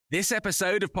This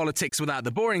episode of Politics Without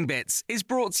the Boring Bits is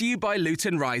brought to you by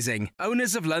Luton Rising,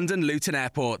 owners of London Luton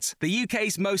Airport, the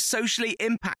UK's most socially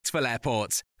impactful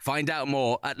airport. Find out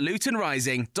more at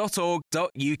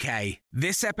lutonrising.org.uk.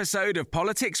 This episode of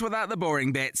Politics Without the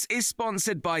Boring Bits is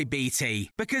sponsored by BT,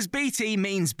 because BT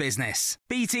means business.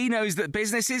 BT knows that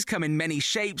businesses come in many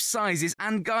shapes, sizes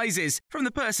and guises, from the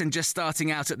person just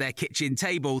starting out at their kitchen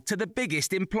table to the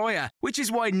biggest employer, which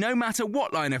is why no matter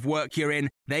what line of work you're in,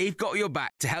 they've got your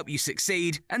back to help you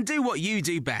succeed and do what you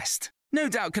do best. No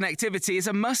doubt connectivity is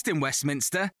a must in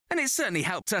Westminster, and it certainly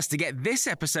helped us to get this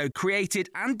episode created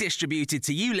and distributed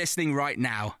to you listening right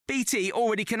now. BT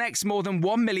already connects more than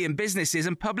 1 million businesses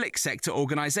and public sector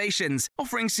organisations,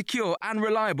 offering secure and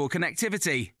reliable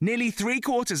connectivity. Nearly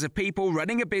 3/4 of people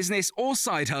running a business or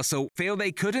side hustle feel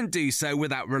they couldn't do so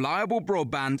without reliable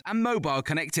broadband and mobile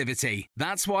connectivity.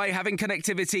 That's why having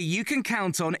connectivity you can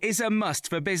count on is a must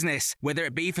for business, whether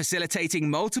it be facilitating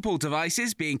multiple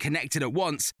devices being connected at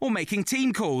once or making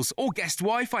team calls or guest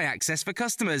Wi-Fi access for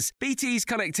customers. BT's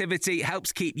connectivity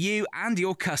helps keep you and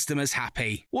your customers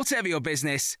happy. Whatever your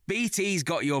business, BT's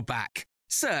got your back.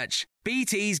 Search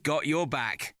BT's got your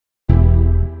back.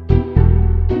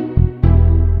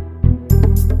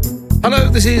 Hello,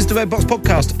 this is the Red Box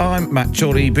Podcast. I'm Matt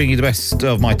Chorley, bringing you the best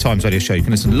of my Times Radio show. You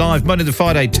can listen live Monday to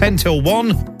Friday, 10 till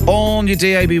 1, on your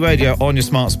DAB radio, on your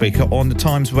smart speaker, on the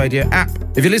Times Radio app.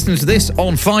 If you're listening to this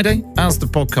on Friday, as the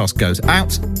podcast goes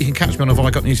out, you can catch me on Have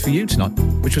I Got News For You tonight,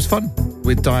 which was fun,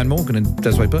 with Diane Morgan and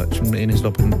Desiree Birch and Ian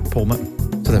Hislop and Paul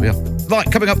Merton. So there we are. Right,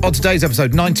 coming up on today's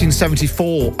episode,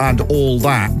 1974 and all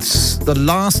that. The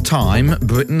last time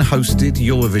Britain hosted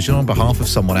Eurovision on behalf of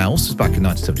someone else was back in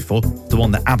 1974, the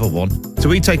one that ABBA won. So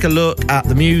we take a look at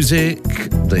the music,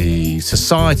 the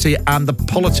society and the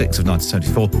politics of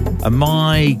 1974, and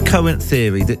my current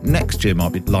theory that next year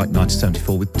might be like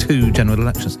 1974 with 2 general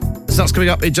elections. So that's coming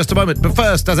up in just a moment. But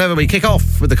first, as ever, we kick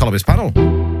off with the Columnist panel.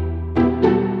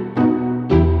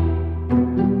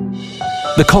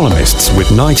 The Columnists with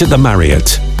Night at the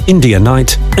Marriott, India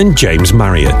Knight and James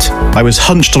Marriott. I was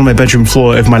hunched on my bedroom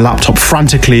floor over my laptop,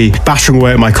 frantically battering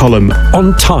away at my column.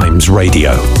 On Times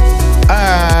Radio.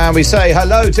 And we say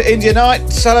hello to India Knight.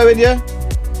 Hello, India.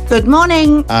 Good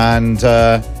morning. And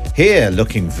here,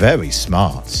 looking very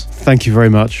smart. Thank you very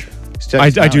much. I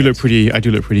do look pretty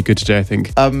good today, I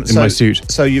think, in my suit.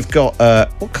 So you've got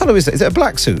what colour is it? Is it a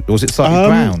black suit or is it slightly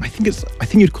brown? I think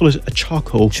you'd call it a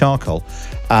charcoal. Charcoal.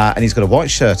 And he's got a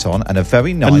white shirt on and a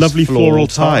very nice, a lovely floral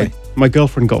tie. My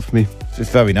girlfriend got for me. It's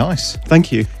very nice. Thank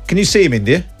you. Can you see him,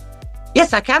 India?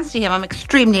 Yes, I can see him. I'm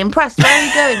extremely impressed. Where are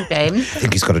you going, James? I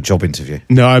think he's got a job interview.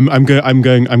 No, I'm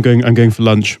going for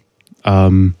lunch.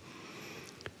 In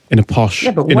a posh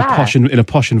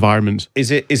environment.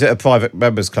 Is it a private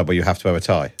members club where you have to wear a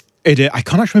tie? I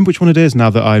can't actually remember which one it is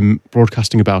now that I'm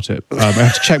broadcasting about it. I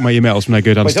have to check my emails when I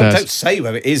go downstairs. Don't say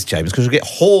where it is, James, because you'll get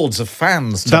hordes of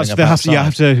fans. I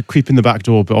have to creep in the back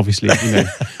door, but obviously,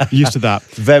 used to that.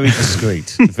 Very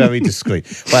discreet, very discreet.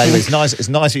 Well, anyway, it's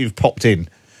nice that you've popped in.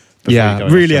 Yeah,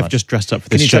 really, I've just dressed up for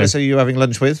this show. Can you tell us who you're having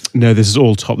lunch with? No, this is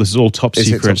all top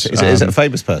secret. Is it a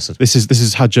famous person? This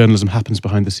is how journalism happens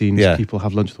behind the scenes. Yeah. People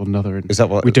have lunch with one another, and is that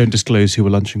what? We don't disclose who we're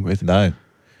lunching with. No.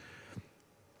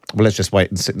 Well, let's just wait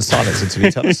and sit in silence until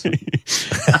you tell us.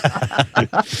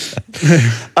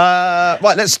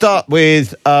 Right, let's start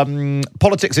with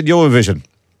politics in Eurovision.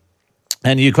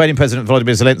 And Ukrainian President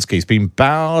Volodymyr Zelensky has been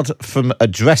barred from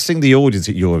addressing the audience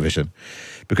at Eurovision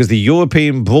because the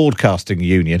European Broadcasting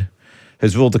Union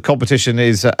has ruled the competition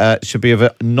should be of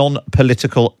a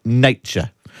non-political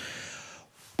nature.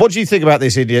 What do you think about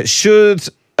this, India? Should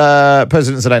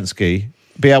President Zelensky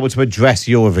be able to address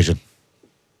Eurovision?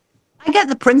 I get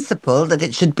the principle that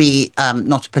it should be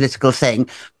not a political thing,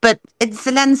 but it's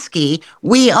Zelensky.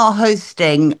 We are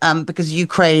hosting because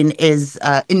Ukraine is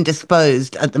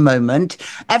indisposed at the moment.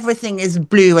 Everything is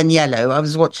blue and yellow. I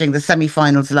was watching the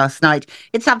semi-finals last night.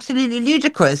 It's absolutely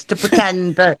ludicrous to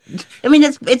pretend that. I mean,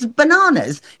 it's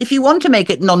bananas. If you want to make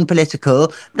it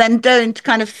non-political, then don't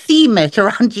kind of theme it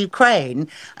around Ukraine.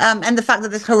 And the fact that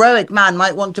this heroic man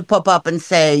might want to pop up and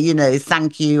say,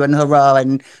 thank you and hurrah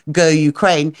and go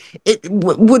Ukraine. It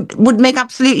would make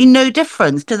absolutely no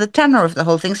difference to the tenor of the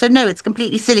whole thing. So no, it's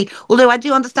completely silly. Although I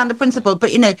do understand the principle,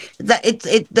 but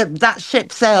that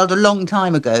ship sailed a long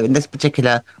time ago in this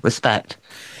particular respect.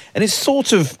 And it's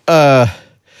sort of, I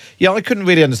couldn't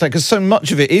really understand because so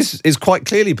much of it is quite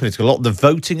clearly political. A lot of the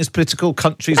voting is political.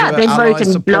 Countries are allies,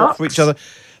 support for each other.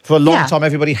 For a long time,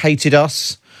 everybody hated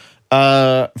us.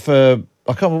 I can't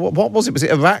remember, what was it? Was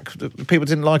it Iraq? People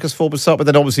didn't like us for, but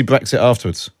then obviously Brexit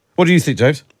afterwards. What do you think,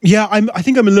 James? Yeah, I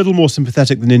think I'm a little more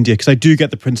sympathetic than India, because I do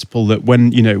get the principle that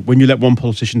when you let one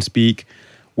politician speak,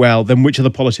 well, then which other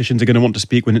politicians are going to want to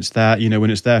speak when it's their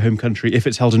home country? If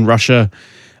it's held in Russia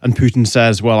and Putin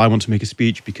says, well, I want to make a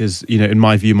speech because, in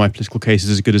my view, my political case is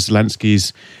as good as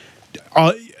Zelensky's,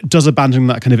 does abandoning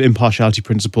that kind of impartiality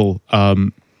principle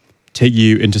take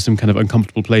you into some kind of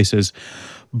uncomfortable places?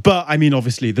 But, I mean,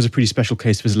 obviously, there's a pretty special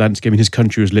case for Zelensky. I mean, his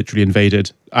country was literally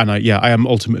invaded. And I am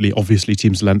ultimately, obviously,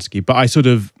 Team Zelensky. But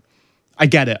I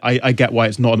get it. I get why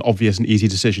it's not an obvious and easy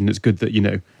decision. It's good that,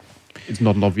 it's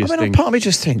not an obvious thing. Part of me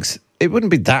just thinks it wouldn't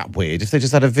be that weird if they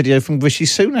just had a video from Rishi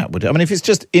Sunak, would it? I mean, if it's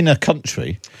just in a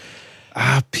country...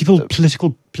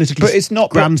 Politically, but it's not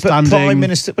grandstanding. But Prime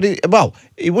Minister... But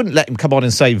he wouldn't let him come on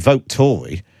and say, vote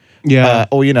Tory. Yeah.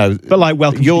 But like,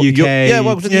 welcome to the UK.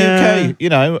 Welcome to the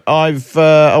UK. I've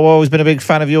always been a big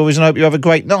fan of Eurovision. I hope you have a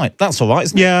great night. That's all right,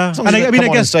 isn't it? Yeah. As long as I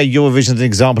guess... and say Eurovision is an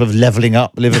example of levelling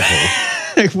up Liverpool.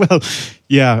 Well,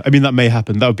 yeah. I mean, that may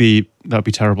happen. That would be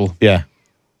terrible. Yeah.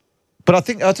 But I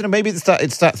don't know, maybe it's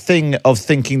that thing of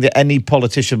thinking that any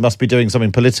politician must be doing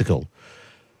something political,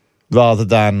 rather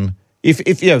than if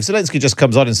Zelensky just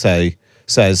comes on and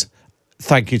says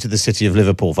thank you to the city of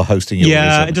Liverpool for hosting Eurovision.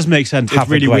 Yeah, it does make sense. It's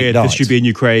really weird. This should be in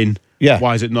Ukraine. Yeah.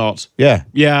 Why is it not? Yeah.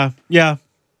 Yeah.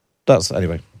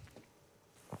 Anyway.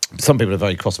 Some people are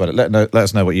very cross about it. Let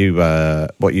us know what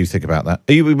you think about that.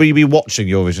 Will you be watching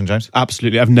Eurovision, James?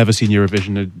 Absolutely. I've never seen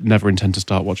Eurovision. I never intend to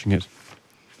start watching it.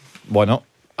 Why not?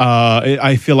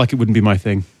 I feel like it wouldn't be my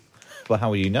thing. Well, how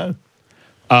will you know?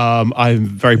 I'm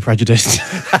very prejudiced.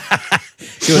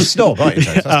 You're a snob, aren't you,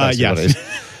 James? That's yes. What it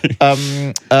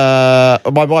is.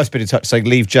 My wife's been in touch saying,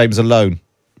 leave James alone.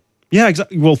 Yeah,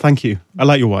 exactly. Well, thank you. I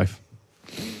like your wife.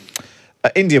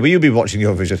 India, will you be watching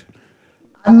Eurovision?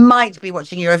 I might be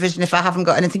watching Eurovision if I haven't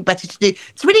got anything better to do.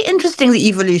 It's really interesting, the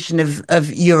evolution of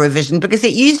Eurovision, because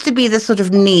it used to be this sort of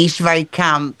niche, very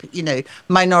camp,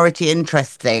 minority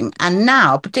interest thing. And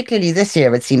now, particularly this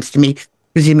year, it seems to me,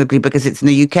 presumably because it's in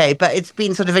the UK, but it's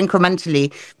been sort of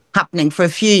incrementally happening for a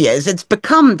few years. It's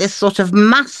become this sort of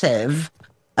massive,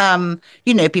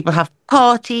 people have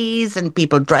parties and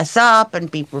people dress up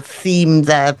and people theme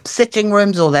their sitting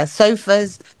rooms or their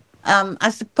sofas. I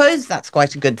suppose that's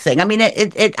quite a good thing. I mean, I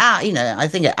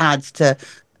think it adds to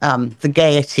the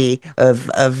gaiety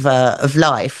of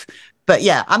life. But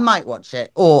yeah, I might watch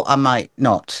it or I might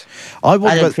not. I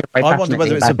wonder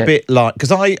whether it's a bit like,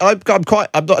 because I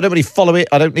don't really follow it.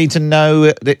 I don't need to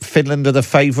know that Finland are the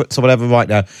favourites or whatever right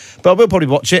now. But I will probably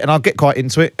watch it and I'll get quite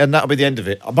into it, and that'll be the end of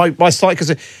it. My site,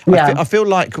 because I feel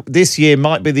like this year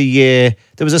might be the year.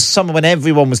 There was a summer when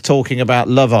everyone was talking about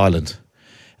Love Island.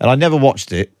 And I never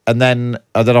watched it, and then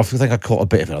I think I caught a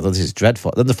bit of it. I thought, this is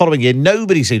dreadful. Then the following year,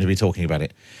 nobody seemed to be talking about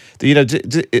it.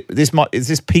 Is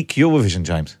this peak Eurovision,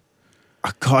 James?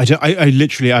 Oh, God,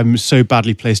 I'm so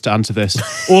badly placed to answer this.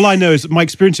 All I know is my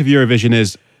experience of Eurovision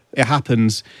is it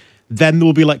happens. Then there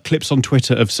will be like clips on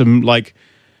Twitter of some like.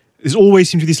 There's always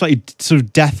seems to be these slightly sort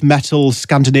of death metal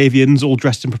Scandinavians all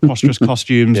dressed in preposterous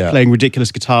costumes, playing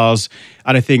ridiculous guitars,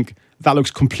 and I think that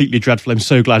looks completely dreadful. I'm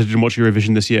so glad I didn't watch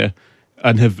Eurovision this year.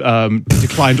 And have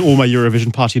declined all my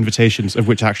Eurovision party invitations, of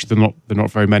which actually they're not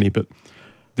very many, but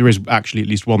there is actually at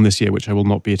least one this year which I will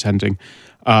not be attending.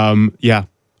 I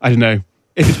don't know.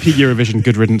 If it's peak Eurovision,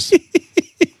 good riddance.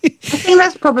 I think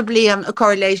that's probably a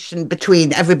correlation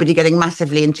between everybody getting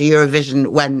massively into Eurovision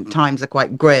when times are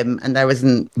quite grim and there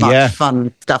isn't much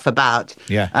fun stuff about.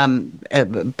 Yeah.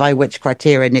 By which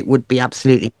criterion it would be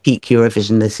absolutely peak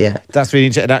Eurovision this year. That's really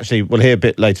interesting. Actually, we'll hear a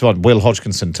bit later on. Will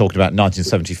Hodgkinson talking about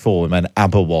 1974 when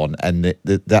ABBA won, and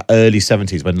the early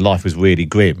 70s when life was really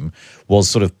grim was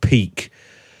sort of peak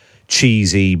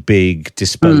cheesy, big,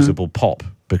 disposable pop.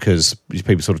 Because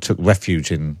people sort of took refuge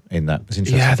in that. It's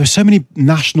interesting. Yeah, there's so many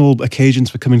national occasions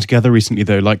for coming together recently,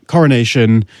 though, like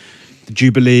Coronation, the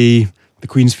Jubilee, the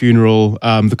Queen's funeral,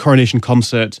 the Coronation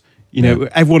concert.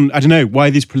 Everyone, I don't know, why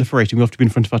are these proliferating? We have to be in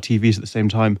front of our TVs at the same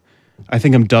time. I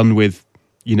think I'm done with,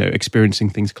 experiencing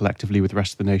things collectively with the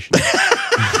rest of the nation.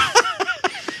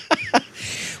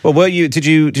 Well, did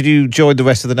you join the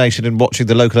rest of the nation in watching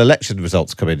the local election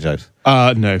results come in, James?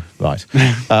 No. Right.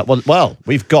 Well,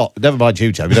 we've got, never mind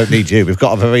you, Joe, we don't need you. We've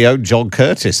got our very own John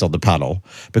Curtis on the panel,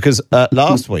 because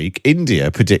last week,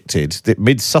 India predicted that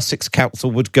Mid-Sussex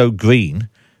Council would go green,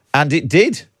 and it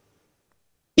did.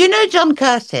 John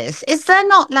Curtis, is there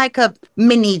not like a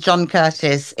mini John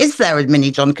Curtis? Is there a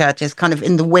mini John Curtis kind of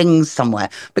in the wings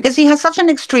somewhere? Because he has such an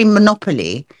extreme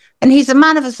monopoly. And he's a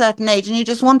man of a certain age, and you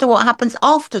just wonder what happens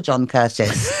after John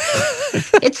Curtis.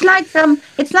 It's like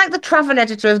the travel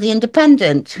editor of The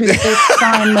Independent, who's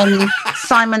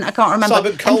Simon. I can't remember.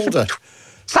 Simon Calder.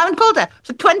 Simon Calder,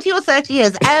 for 20 or 30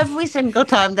 years, every single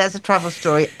time there's a travel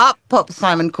story, up pops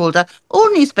Simon Calder. All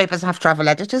newspapers have travel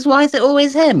editors. Why is it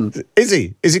always him? Is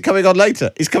he? Is he coming on later?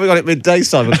 He's coming on at midday,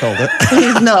 Simon Calder.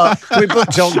 He's not. We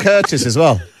booked John Curtis as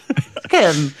well.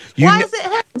 Him. Why is it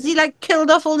him? Has he,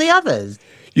 killed off all the others?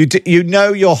 You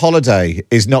know your holiday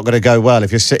is not going to go well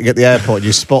if you're sitting at the airport and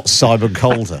you spot Simon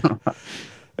Calder.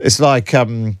 It's like...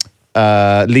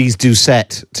 Lise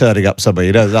Doucette turning up somewhere,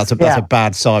 you know, that's a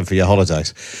bad sign for your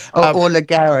holidays. Or Le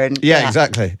Guerin. Yeah,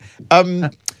 exactly.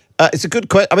 It's a good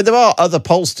question. I mean, there are other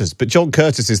pollsters, but John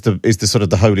Curtis is the sort of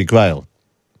the holy grail.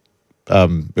 Are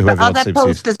there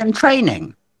pollsters in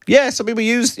training? Yes, I mean, we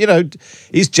use,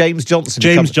 is James Johnson.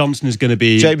 James Johnson is going to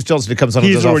be... James Johnson who comes on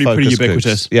and does our focus groups. He's already pretty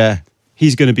ubiquitous. Yeah.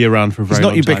 He's going to be around for a very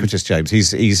long time. He's not ubiquitous, James.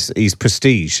 He's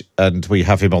prestige, and we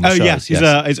have him on the show. Oh,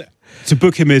 yes. To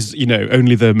book him is,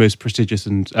 only the most prestigious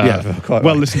and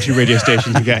well-listened to radio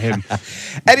station can get him.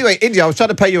 Anyway, India, I was trying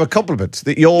to pay you a compliment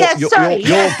that your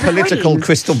political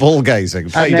crystal ball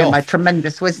gazing paid off. My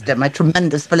tremendous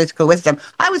political wisdom.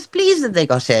 I was pleased that they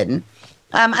got in.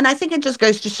 And I think it just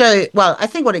goes to show, I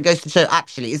think what it goes to show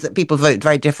actually is that people vote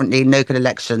very differently in local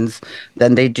elections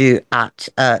than they do at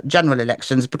general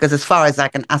elections, because as far as I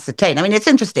can ascertain, I mean, it's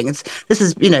interesting. This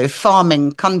is,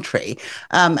 farming country.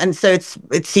 And so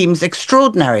it seems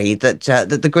extraordinary that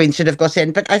the Greens should have got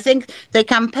in. But I think they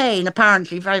campaign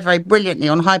apparently very, very brilliantly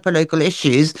on hyperlocal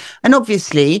issues. And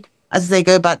obviously, as they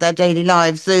go about their daily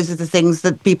lives, those are the things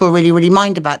that people really, really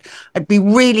mind about. It'd be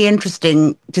really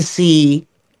interesting to see.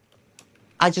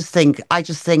 I just think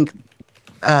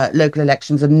local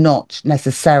elections are not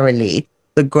necessarily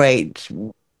the great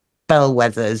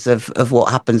bellwethers of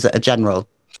what happens at a general.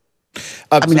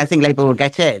 I mean, I think Labour will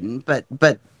get in, but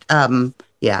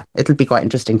it'll be quite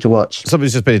interesting to watch.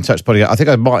 Somebody's just been in touch, I think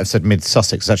I might have said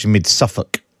mid-Sussex. It's actually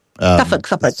mid-Suffolk.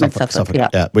 Suffolk,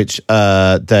 yeah. Which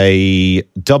they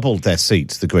doubled their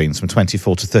seats, the Greens, from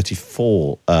 24 to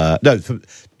 34.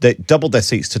 They doubled their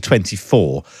seats to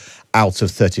 24 out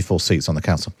of 34 seats on the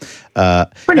council.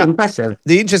 Pretty impressive.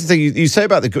 The interesting thing you say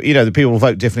about the people will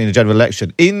vote differently in a general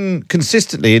election.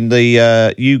 Consistently in the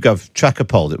YouGov tracker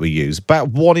poll that we use, about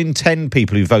 1 in 10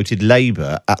 people who voted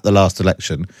Labour at the last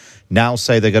election now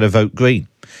say they're going to vote Green.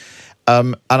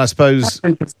 And I suppose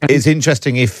it's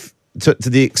interesting if to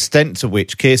the extent to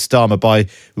which Keir Starmer, by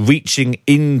reaching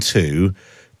into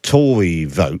Tory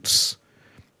votes,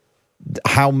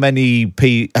 how many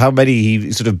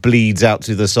he sort of bleeds out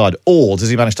to the side, or does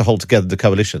he manage to hold together the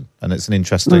coalition? And it's an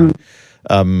interesting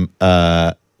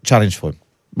challenge for him.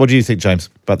 What do you think, James,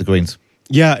 about the Greens?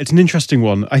 Yeah, it's an interesting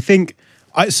one. I think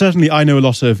I know a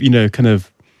lot of the kind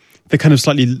of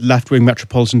slightly left-wing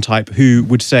metropolitan type who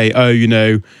would say,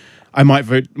 I might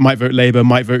vote Labour,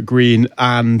 might vote Green,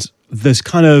 and there's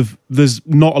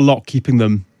not a lot keeping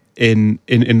them in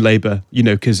Labour,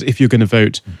 because if you're going to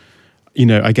vote,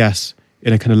 I guess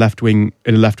in a kind of left-wing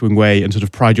way and sort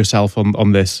of pride yourself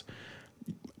on this.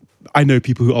 I know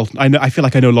people who I feel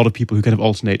like I know a lot of people who kind of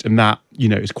alternate, and that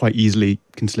is quite easily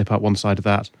can slip out one side of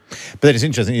that. But then it's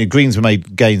interesting. Greens were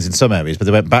made gains in some areas, but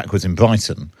they went backwards in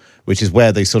Brighton, which is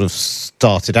where they sort of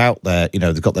started out there.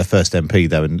 They've got their first MP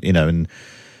there, and and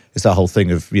it's that whole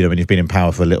thing of when you've been in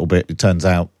power for a little bit, it turns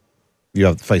out you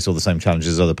have to face all the same challenges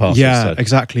as other parties. Yeah,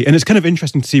 exactly. And it's kind of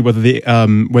interesting to see whether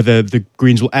the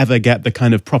Greens will ever get the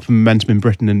kind of proper momentum in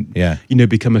Britain and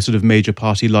become a sort of major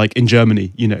party like in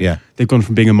Germany. They've gone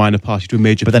from being a minor party to a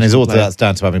major. But then it's all that's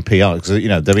down to having PR, because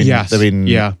they're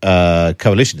in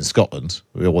coalition in Scotland,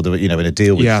 or they're in a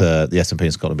deal with the SNP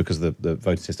in Scotland because of the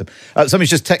voting system. Somebody's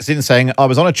just texted in saying, I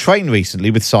was on a train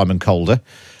recently with Simon Calder.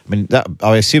 I mean,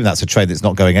 I assume that's a train that's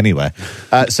not going anywhere.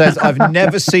 Says, I've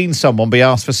never seen someone be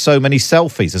asked for so many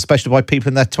selfies, especially by people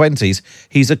in their 20s.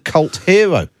 He's a cult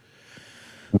hero.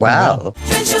 Wow.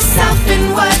 Drench yourself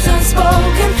in words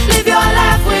unspoken. Live your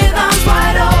life with arms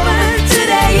wide open.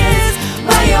 Today is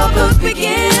where your book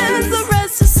begins. The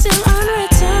rest is still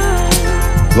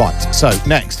unwritten. Right, so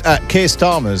next, Keir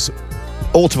Starmer's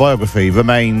autobiography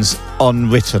remains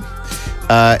unwritten.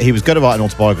 He was going to write an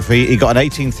autobiography. He got an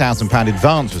 £18,000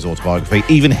 advance for his autobiography.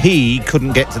 Even he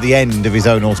couldn't get to the end of his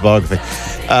own autobiography.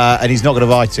 And he's not going to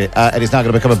write it. And it's now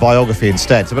going to become a biography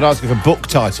instead. So I've been asking for book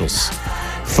titles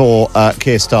for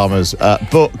Keir Starmer's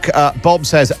book. Bob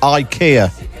says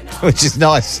IKEA, which is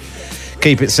nice.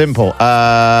 Keep it simple.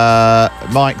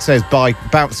 Mike says by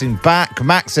bouncing back.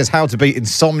 Max says how to beat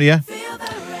insomnia.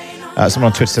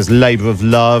 Someone on Twitter says labour of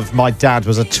love. My dad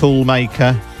was a tool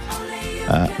maker.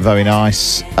 Very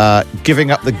nice.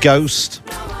 Giving up the ghost.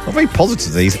 Not very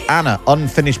positive, these. Anna,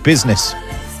 unfinished business.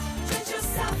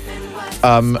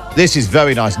 This is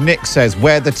very nice. Nick says,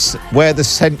 where the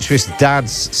centrist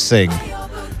dads sing.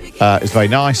 is very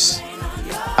nice.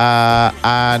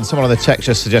 And someone on the text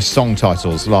just suggests song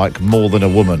titles like More Than a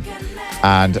Woman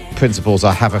and Principles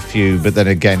I Have a Few, but then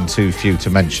again too few to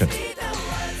mention.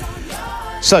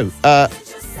 So,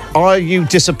 are you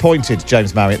disappointed,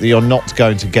 James Marriott, that you're not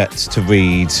going to get to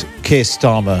read Keir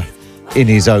Starmer in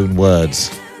his own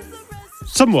words?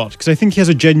 Somewhat, because I think he has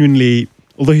a genuinely,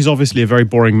 although he's obviously a very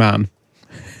boring man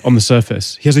on the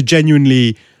surface, he has a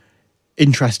genuinely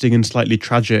interesting and slightly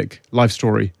tragic life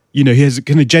story. You know, he has a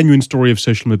kind of genuine story of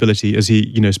social mobility as he,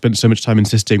 you know, spent so much time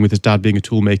insisting with his dad being a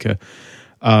tool maker.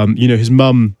 You know, his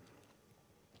mum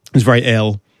was very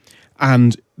ill.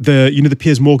 And the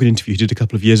Piers Morgan interview he did a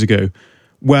couple of years ago,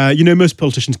 where, you know, most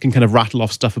politicians can kind of rattle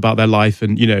off stuff about their life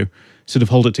and, you know, sort of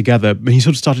hold it together. But he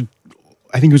sort of started,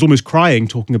 I think he was almost crying,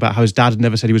 talking about how his dad had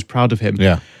never said he was proud of him.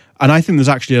 Yeah. And I think there's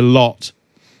actually a lot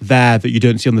there that you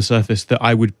don't see on the surface that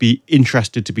I would be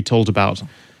interested to be told about.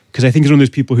 Because I think he's one of those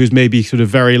people who's maybe sort of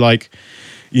very like,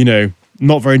 you know,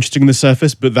 not very interesting on the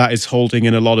surface, but that is holding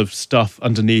in a lot of stuff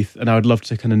underneath. And I would love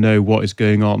to kind of know what is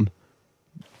going on.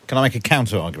 Can I make a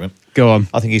counter argument? Go on.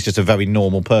 I think he's just a very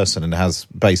normal person and has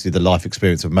basically the life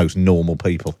experience of most normal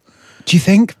people. Do you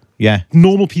think? Yeah.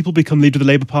 Normal people become leader of the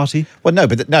Labour Party? Well, no,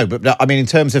 but I mean, in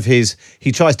terms of he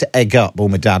tries to egg up,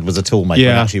 my dad was a toolmaker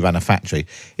and actually ran a factory.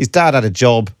 His dad had a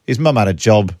job, his mum had a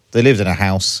job, they lived in a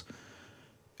house.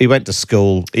 He went to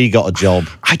school. He got a job.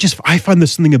 I find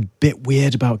there's something a bit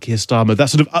weird about Keir Starmer. That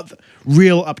sort of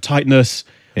real uptightness.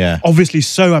 Yeah. Obviously,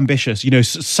 so ambitious. You know,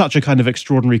 such a kind of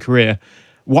extraordinary career.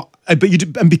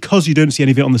 And because you don't see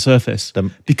any of it on the surface,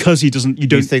 because you don't.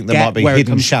 You think there might be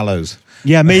hidden shallows?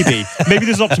 Yeah, maybe. Maybe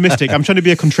this is optimistic. I'm trying to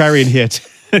be a contrarian here.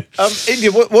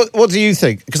 India, what do you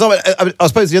think? Because I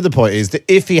suppose the other point is that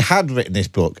if he had written this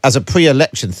book as a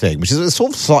pre-election thing, which is a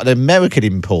sort of slightly American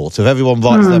import of everyone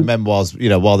writes their memoirs, you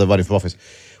know, while they're running for office,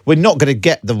 we're not going to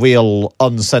get the real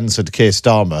uncensored Keir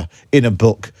Starmer in a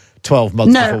book 12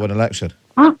 months before an election.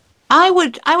 I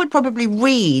would probably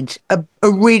read a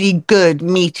really good,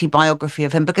 meaty biography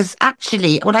of him, because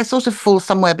actually, well, I sort of fall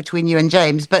somewhere between you and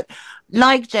James, but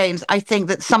like James, I think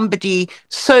that somebody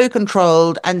so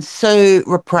controlled and so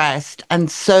repressed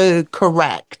and so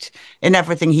correct in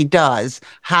everything he does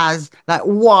has that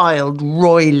wild,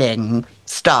 roiling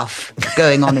stuff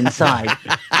going on inside.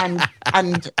 and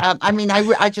I mean,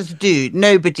 I just do.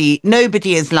 Nobody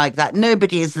is like that.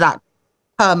 Nobody is that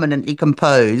permanently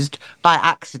composed by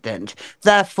accident.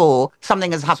 Therefore,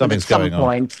 something has happened at some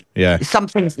point. Yeah.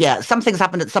 Something's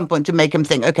happened at some point to make him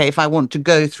think, okay, if I want to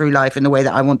go through life in the way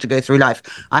that I want to go through life,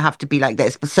 I have to be like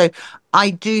this. But so I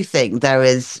do think there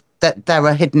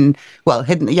are hidden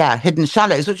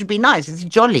shallows, which would be nice. It's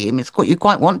jolly. I mean, you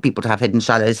quite want people to have hidden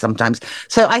shallows sometimes.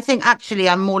 So I think actually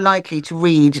I'm more likely to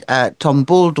read Tom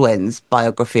Baldwin's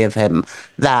biography of him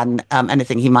than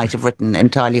anything he might have written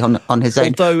entirely on his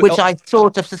own, which I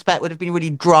sort of suspect would have been really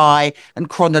dry and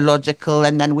chronological.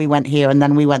 And then we went here and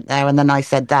then we went there and then I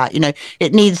said that. You know,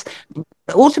 it needs...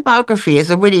 Autobiography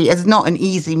is not an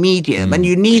easy medium, and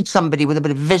you need somebody with a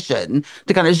bit of vision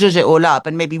to kind of zhuzh it all up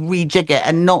and maybe rejig it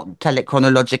and not tell it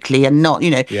chronologically and not, you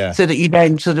know, so that you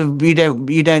don't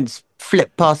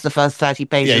flip past the first 30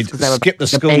 pages because they're skip the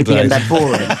school baby days and they're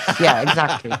boring. Yeah,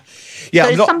 exactly. Yeah,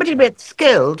 so somebody a bit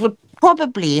skilled would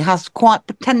probably has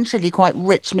potentially quite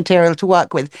rich material to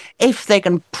work with if they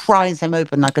can prise him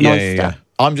open like an oyster. Yeah.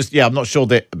 I'm not sure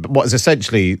that what is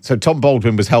essentially. So Tom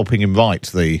Baldwin was helping him write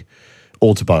the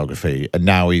autobiography, and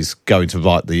now he's going to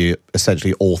write the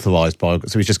essentially authorised biography.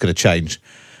 So he's just going to change.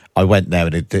 I went there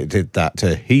and it did that.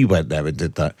 He went there and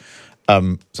did that.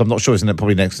 So I'm not sure, isn't it?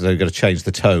 Probably next they're going to change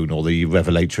the tone or the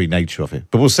revelatory nature of it.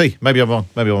 But we'll see. Maybe I'm wrong.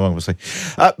 We'll see.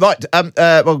 Right.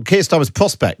 Well, Keir Starmer's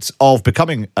prospects of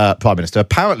becoming Prime Minister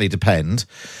apparently depend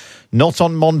not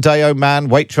on Mondeo man,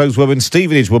 Waitrose woman,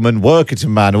 Stevenage woman, Workington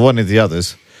man, or one of the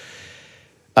others.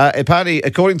 Apparently,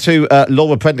 according to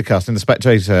Laura Prendergast in The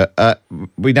Spectator,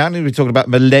 we now need to be talking about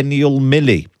Millennial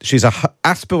Millie. She's a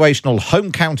aspirational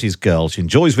home counties girl. She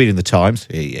enjoys reading the Times,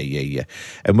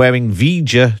 and wearing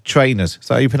Veja trainers. Is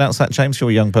that how you pronounce that, James? You're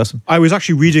a young person. I was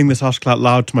actually reading this article out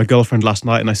loud to my girlfriend last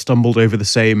night, and I stumbled over the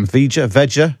same... Veja.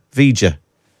 Veja.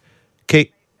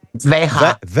 Oh,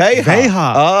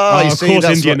 you of see, course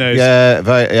that's India knows.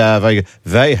 Yeah, very good.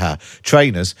 Veja,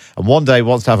 trainers, and one day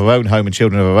wants to have her own home and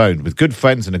children of her own. With good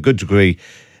friends and a good degree,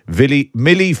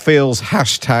 Millie feels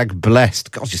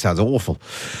 #blessed. God, she sounds awful.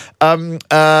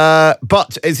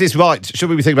 But is this right? Should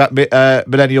we be thinking about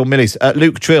Millennial Millies?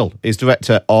 Luke Trill is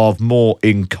director of More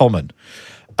in Common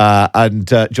and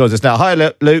joins us now. Hi,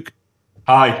 Luke.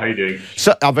 Hi, how are you doing?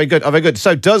 So, very good.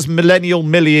 So does Millennial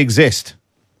Millie exist?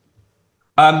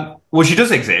 Well, she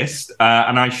does exist,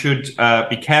 and I should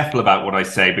be careful about what I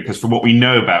say, because from what we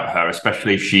know about her,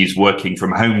 especially if she's working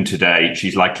from home today,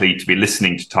 she's likely to be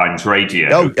listening to Times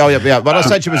Radio. Oh yeah. When I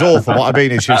said she was awful, what I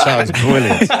mean is she sounds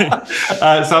brilliant. So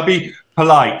I'll be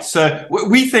polite. So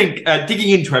we think, digging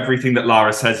into everything that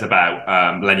Lara says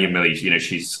about Millennium Millie,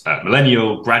 she's a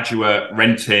millennial, graduate,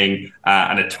 renting,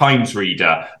 and a Times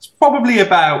reader. It's probably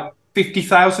about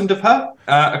 50,000 of her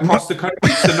across the country,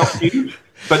 so not huge,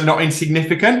 but not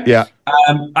insignificant. Yeah.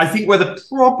 I think where the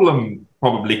problem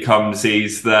probably comes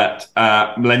is that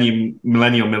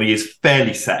Millennial Millie is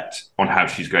fairly set on how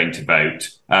she's going to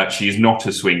vote. She is not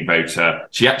a swing voter.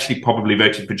 She actually probably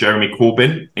voted for Jeremy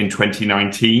Corbyn in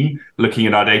 2019, looking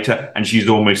at our data, and she's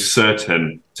almost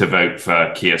certain to vote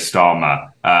for Keir Starmer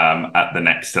at the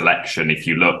next election, if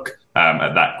you look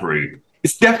at that group.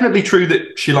 It's definitely true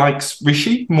that she likes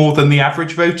Rishi more than the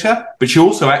average voter, but she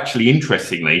also actually,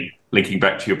 interestingly, linking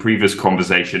back to your previous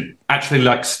conversation, actually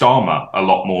likes Starmer a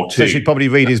lot more too. So she'd probably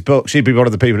read his book. She'd be one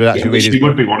of the people who'd actually read his book. She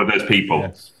would be one of those people.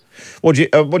 Yeah.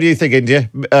 What do you think, India?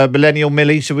 Millennial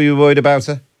Millie, should we be worried about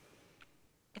her?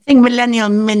 I think Millennial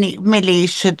Millie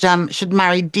should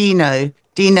marry Dino.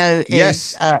 Dino is...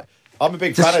 Yes, I'm a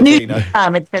big fan of Dino.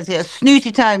 It says here, a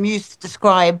snooty term used to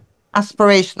describe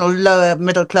aspirational lower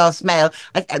middle class male,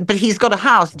 but he's got a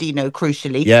house, Dino,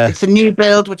 crucially. Yeah. It's a new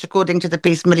build, which according to the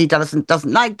piece Millie doesn't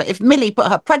like. But if Millie put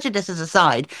her prejudices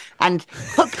aside and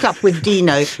hooked up with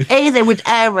Dino, they would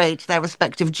aerate their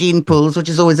respective gene pools, which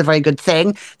is always a very good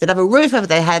thing. They'd have a roof over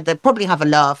their head, they'd probably have a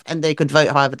laugh, and they could vote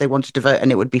however they wanted to vote, and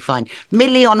it would be fine.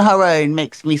 Millie on her own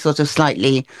makes me sort of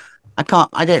slightly... I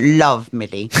don't love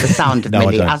Millie, the sound of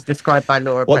Millie, as described by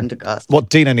Laura Prendergast. What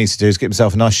Dino needs to do is get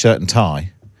himself a nice shirt and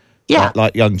tie. Yeah.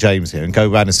 Like young James here, and go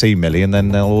round and see Millie, and then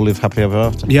they'll all live happily ever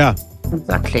after. Yeah.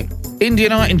 Exactly. India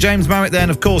Knight and James Marriott there,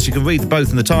 and of course you can read both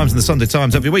in the Times and the Sunday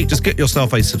Times every week. Just get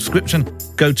yourself a subscription.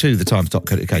 Go to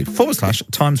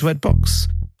thetimes.co.uk/Times Red Box.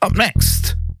 Up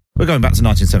next, we're going back to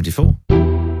 1974.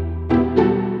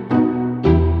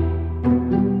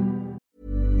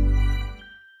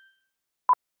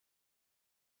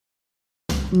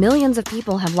 Millions of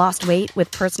people have lost weight with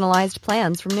personalized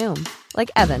plans from Noom. Like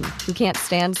Evan, who can't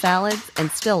stand salads and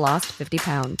still lost 50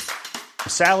 pounds.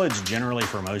 Salads generally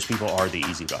for most people are the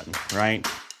easy button, right?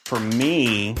 For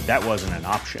me, that wasn't an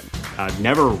option. I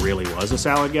never really was a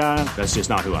salad guy. That's just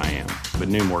not who I am. But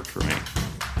Noom worked for me.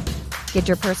 Get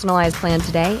your personalized plan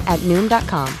today at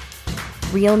Noom.com.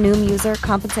 Real Noom user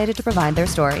compensated to provide their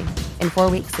story. In 4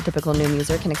 weeks, the typical Noom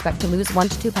user can expect to lose 1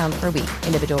 to 2 pounds per week.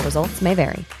 Individual results may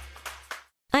vary.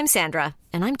 I'm Sandra,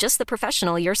 and I'm just the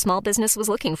professional your small business was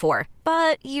looking for.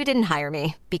 But you didn't hire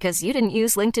me because you didn't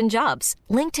use LinkedIn Jobs.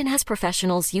 LinkedIn has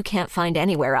professionals you can't find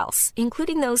anywhere else,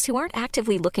 including those who aren't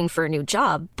actively looking for a new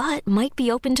job, but might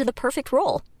be open to the perfect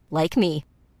role, like me.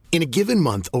 In a given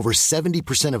month, over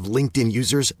 70% of LinkedIn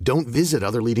users don't visit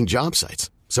other leading job sites.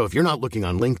 So if you're not looking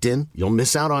on LinkedIn, you'll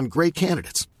miss out on great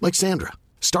candidates like Sandra.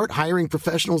 Start hiring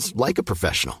professionals like a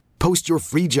professional. Post your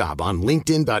free job on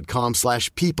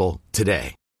linkedin.com/people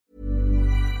today.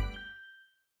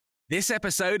 This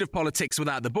episode of Politics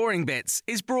Without the Boring Bits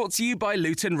is brought to you by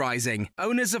Luton Rising,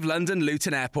 owners of London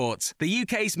Luton Airport, the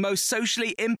UK's most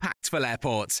socially impactful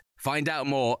airport. Find out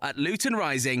more at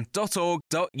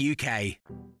lutonrising.org.uk.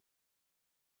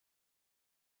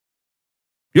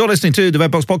 You're listening to the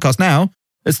Red Box Podcast now.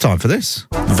 It's time for this.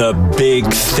 The Big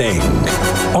Thing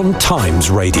on Times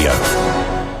Radio.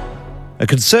 A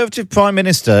Conservative Prime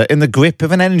Minister in the grip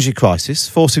of an energy crisis,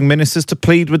 forcing ministers to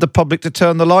plead with the public to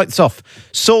turn the lights off.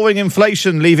 Soaring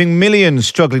inflation leaving millions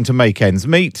struggling to make ends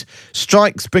meet.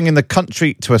 Strikes bringing the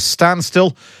country to a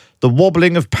standstill. The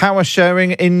wobbling of power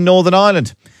sharing in Northern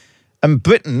Ireland. And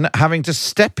Britain having to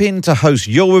step in to host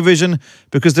Eurovision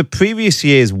because the previous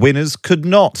year's winners could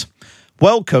not.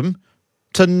 Welcome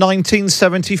to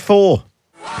 1974.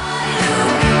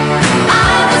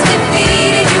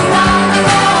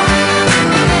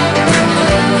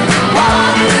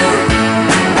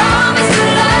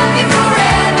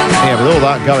 With all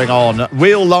that going on,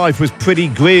 real life was pretty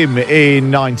grim in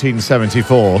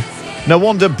 1974. No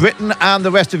wonder Britain and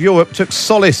the rest of Europe took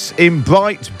solace in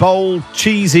bright, bold,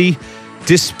 cheesy,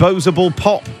 disposable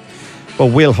pop.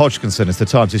 Well, Will Hodgkinson is the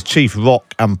Times' chief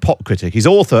rock and pop critic. He's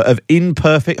author of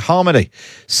Imperfect Harmony,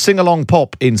 sing-along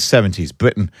pop in 70s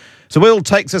Britain. So Will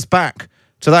takes us back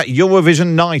to that Eurovision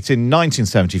night in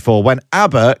 1974 when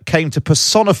ABBA came to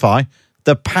personify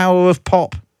the power of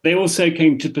pop. They also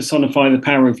came to personify the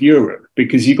power of Europe,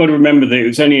 because you've got to remember that it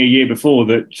was only a year before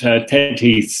that Ted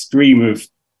Heath's dream of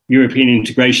European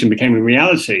integration became a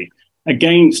reality,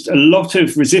 against a lot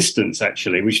of resistance,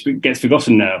 actually, which gets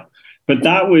forgotten now. But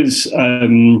that was a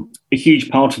huge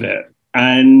part of it.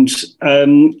 And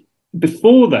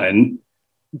before then,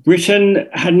 Britain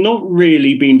had not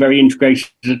really been very integrated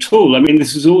at all. I mean,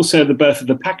 this was also the birth of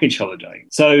the package holiday.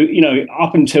 So,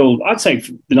 up until, I'd say,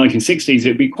 the 1960s, it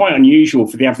would be quite unusual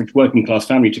for the average working class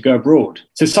family to go abroad.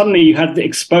 So suddenly you had the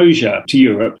exposure to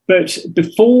Europe. But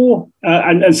before,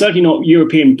 and certainly not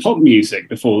European pop music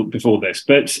before this,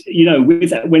 but,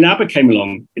 when ABBA came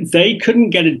along, they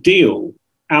couldn't get a deal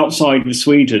outside of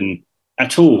Sweden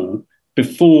at all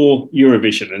before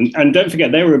Eurovision. And don't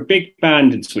forget, they were a big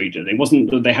band in Sweden. It wasn't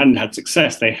that they hadn't had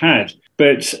success, they had.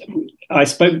 But I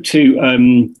spoke to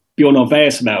Bjorn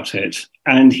Ulvaeus about it,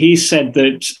 and he said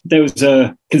that there was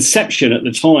a conception at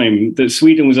the time that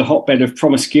Sweden was a hotbed of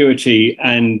promiscuity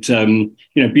and,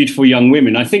 beautiful young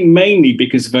women. I think mainly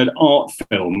because of an art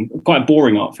film, quite a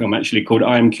boring art film actually, called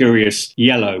I Am Curious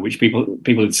Yellow, which people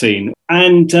had seen.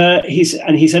 And he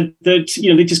said that,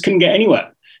 they just couldn't get anywhere.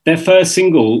 Their first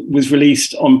single was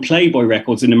released on Playboy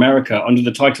Records in America under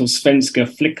the title Svenska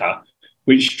Flicka,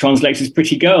 which translates as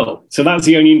Pretty Girl. So that was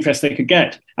the only interest they could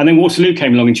get. And then Waterloo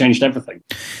came along and changed everything.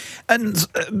 And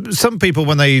some people,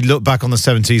 when they look back on the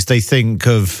 70s, they think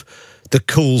of the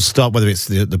cool stuff, whether it's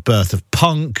the birth of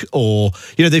punk or,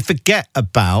 they forget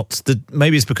about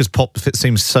maybe it's because pop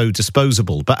seems so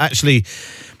disposable. But actually,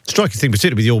 striking thing,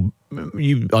 particularly with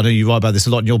I know you write about this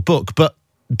a lot in your book, but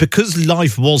because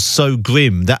life was so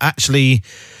grim that actually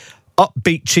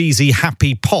upbeat, cheesy,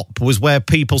 happy pop was where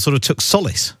people sort of took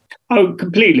solace. Oh,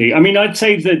 completely. I mean, I'd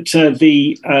say that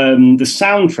the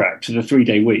soundtrack to the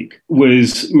 3-day week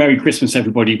was Merry Christmas,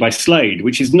 Everybody by Slade,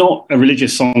 which is not a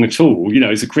religious song at all.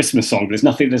 It's a Christmas song.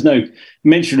 There's no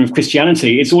mention of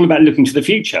Christianity. It's all about looking to the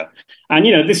future. And,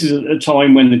 this is a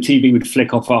time when the TV would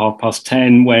flick off at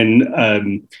 10:30,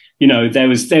 when, there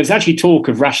was actually talk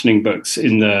of rationing books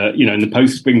in the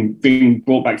post being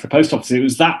brought back to the post office. It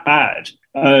was that bad.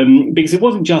 Because it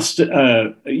wasn't just,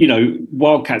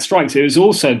 wildcat strikes. It was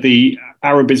also the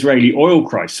Arab-Israeli oil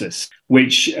crisis,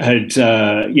 which had,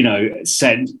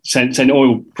 sent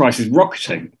oil prices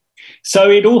rocketing. So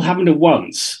it all happened at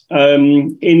once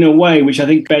in a way which I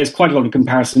think bears quite a lot of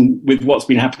comparison with what's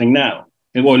been happening now,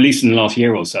 or at least in the last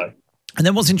year or so. And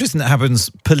then what's interesting that happens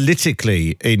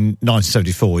politically in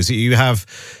 1974 is that you have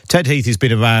Ted Heath, who's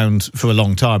been around for a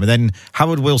long time, and then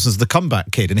Harold Wilson's the comeback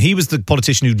kid. And he was the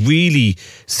politician who really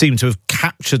seemed to have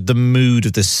captured the mood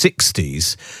of the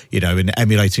 60s, in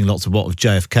emulating lots of what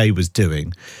JFK was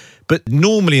doing. But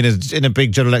normally in a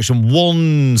big general election,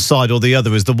 one side or the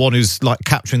other is the one who's like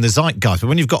capturing the zeitgeist. But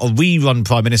when you've got a rerun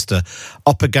prime minister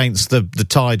up against the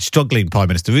tired, struggling prime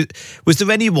minister, was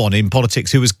there anyone in politics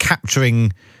who was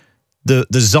capturing the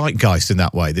zeitgeist in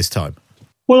that way this time?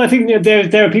 Well, I think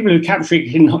there are people who capture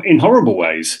it in horrible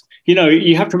ways.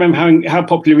 You have to remember how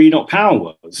popular Enoch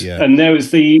Powell was. Yeah. And there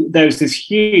was this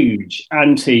huge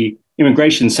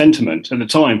anti-immigration sentiment at the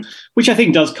time, which I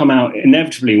think does come out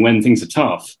inevitably when things are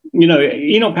tough.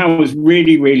 Enoch Powell was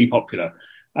really, really popular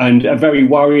and a very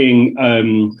worrying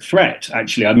threat,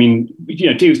 actually. I mean,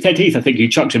 it was Ted Heath, I think, who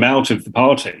chucked him out of the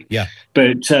party. Yeah.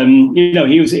 But,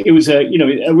 it was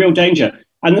a real danger.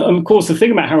 And of course, the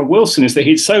thing about Harold Wilson is that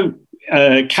he'd so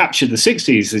captured the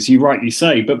 60s, as you rightly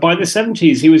say, but by the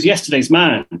 70s, he was yesterday's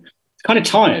man, kind of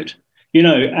tired,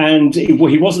 and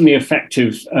he wasn't the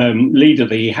effective leader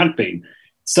that he had been.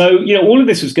 So, all of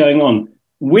this was going on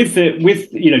with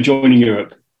joining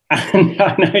Europe. And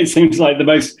I know it seems like the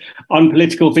most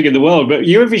unpolitical thing in the world, but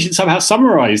Eurovision somehow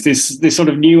summarized this sort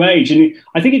of new age. And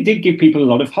I think it did give people a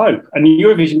lot of hope. And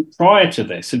Eurovision prior to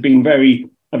this had been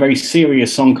a very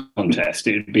serious song contest.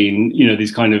 It had been,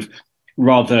 these kind of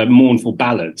rather mournful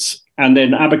ballads. And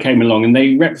then ABBA came along and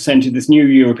they represented this new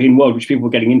European world, which people were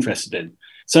getting interested in.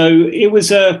 So it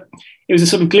was a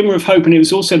sort of glimmer of hope. And it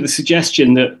was also the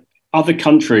suggestion that other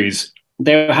countries,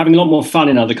 they were having a lot more fun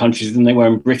in other countries than they were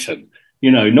in Britain.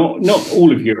 Not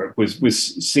all of Europe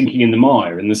was sinking in the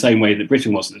mire in the same way that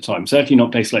Britain was at the time. Certainly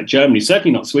not places like Germany,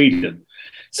 certainly not Sweden.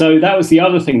 So that was the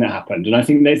other thing that happened. And I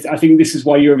think this is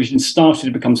why Eurovision started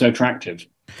to become so attractive.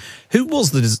 Who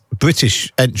was the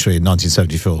British entry in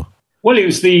 1974? Well, it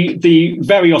was the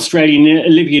very Australian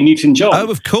Olivia Newton-John.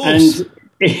 Oh, of course. And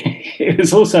it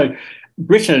was also,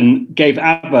 Britain gave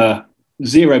ABBA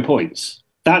 0 points.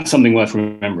 That's something worth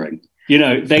remembering.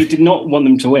 They did not want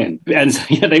them to win. And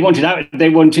they wanted,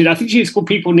 I think it's called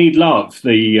People Need Love,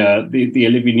 the Olivia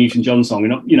Newton-John song.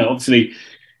 And, obviously,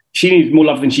 she needed more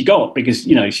love than she got because,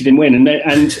 she didn't win.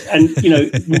 And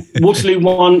Waterloo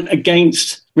won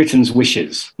against Britain's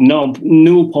wishes. No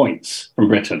points from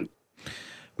Britain.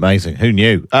 Amazing. Who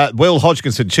knew? Will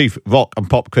Hodgkinson, chief rock and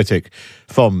pop critic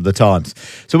from The Times.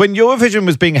 So when Eurovision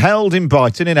was being held in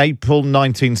Brighton in April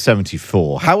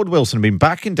 1974, Harold Wilson had been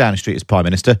back in Downing Street as Prime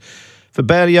Minister for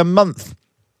barely a month,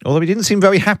 although he didn't seem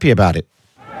very happy about it.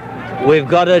 We've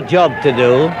got a job to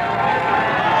do.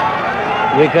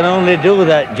 We can only do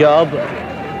that job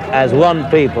as one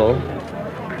people,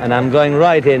 and I'm going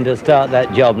right in to start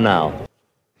that job now.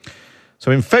 So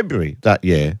in February that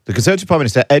year, the Conservative Prime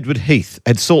Minister Edward Heath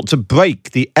had sought to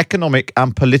break the economic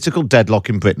and political deadlock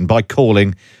in Britain by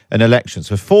calling an election.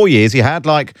 So for 4 years, he had,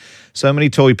 like so many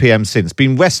Tory PMs since,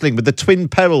 been wrestling with the twin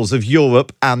perils of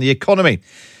Europe and the economy.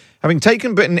 Having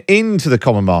taken Britain into the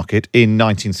common market in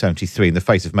 1973 in the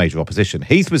face of major opposition,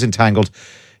 Heath was entangled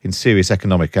in serious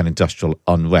economic and industrial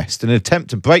unrest. In an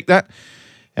attempt to break that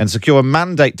and secure a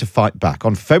mandate to fight back,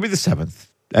 on February the 7th,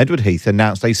 Edward Heath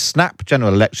announced a snap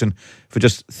general election for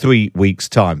just 3 weeks'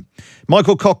 time.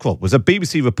 Michael Cockrell was a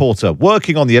BBC reporter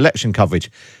working on the election coverage.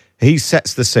 He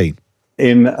sets the scene.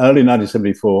 In early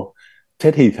 1974,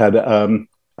 Ted Heath had a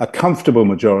comfortable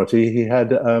majority. He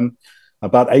had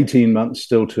about 18 months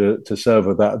still to serve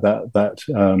with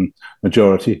that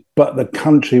majority, but the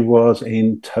country was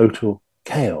in total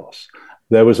chaos.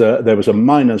 There was a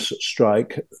miners'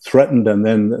 strike threatened, and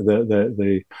then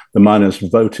the miners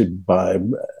voted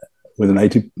with an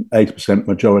 80%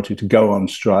 majority to go on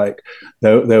strike.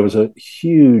 There was a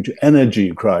huge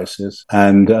energy crisis,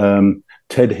 and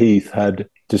Ted Heath had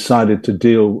decided to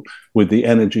deal with the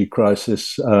energy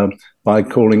crisis by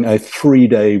calling a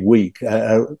 3-day week.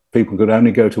 People could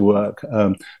only go to work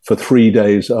for 3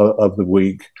 days of the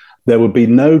week. There would be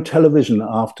no television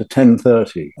after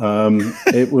 10:30.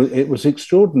 It was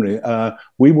extraordinary.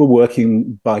 We were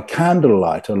working by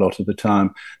candlelight a lot of the time.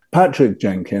 Patrick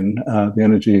Jenkin, the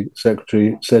Energy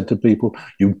Secretary, said to people,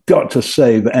 "You've got to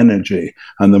save energy,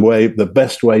 and the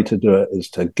best way to do it is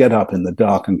to get up in the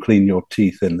dark and clean your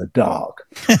teeth in the dark."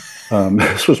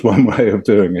 This was one way of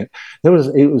doing it.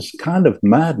 It was kind of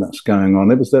madness going on.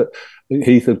 It was that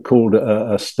Heath had called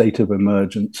a state of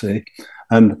emergency,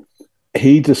 and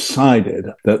he decided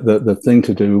that the thing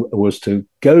to do was to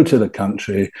go to the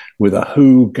country with a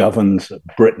 "Who governs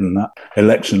Britain"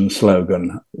 election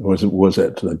slogan. Was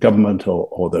it the government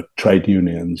or the trade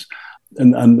unions?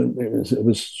 And it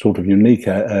was sort of unique.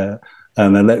 An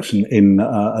election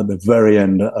at the very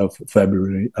end of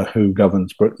February, a "Who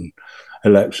governs Britain"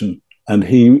 election, and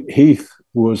Heath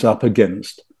was up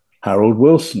against Harold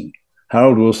Wilson.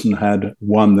 Harold Wilson had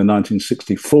won the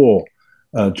 1964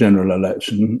 general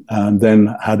election, and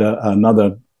then had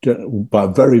another, by a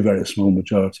very, very small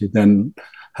majority, then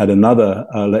had another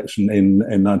election in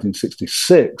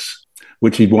 1966,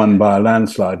 which he'd won by a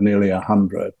landslide, nearly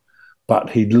 100.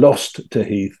 But he'd lost to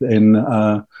Heath in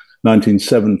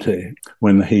 1970,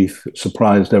 when Heath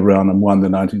surprised everyone and won the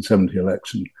 1970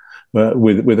 election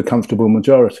with a comfortable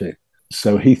majority.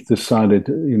 So Heath decided,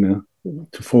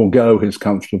 to forego his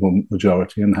comfortable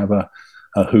majority and have a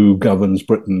 "Who governs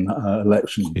Britain"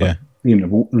 election. Yeah.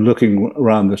 But, looking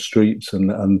around the streets and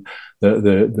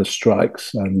the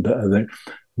strikes and the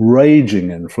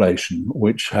raging inflation,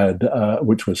 which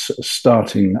was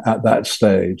starting at that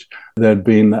stage. There'd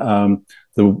been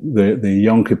the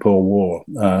Yom Kippur War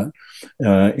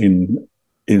in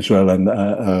Israel and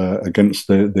against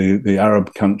the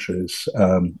Arab countries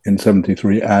in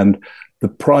 73, and the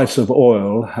price of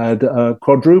oil had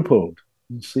quadrupled.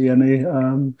 See any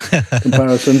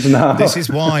comparisons now? This is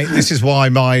why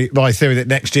my theory that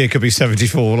next year could be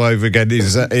 74 all over again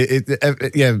is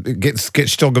it gets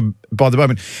stronger by the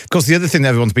moment. Of course, the other thing that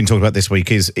everyone's been talking about this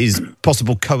week is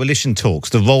possible coalition talks,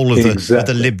 the role of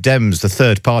the Lib Dems, the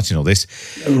third party in all this.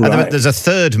 Right. And there's a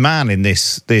third man in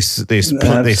this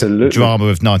drama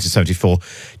of 1974,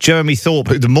 Jeremy Thorpe,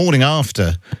 who the morning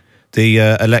after the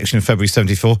election in February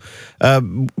 74,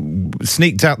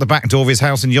 sneaked out the back door of his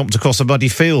house and yomped across a muddy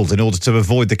field in order to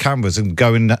avoid the cameras and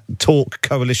go and talk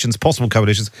possible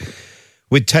coalitions,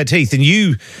 with Ted Heath. And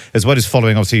you, as well as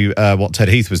following, obviously, what Ted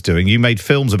Heath was doing, you made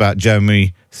films about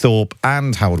Jeremy Thorpe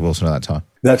and Harold Wilson at that time.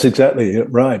 That's exactly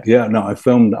it, right. Yeah, no,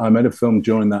 I made a film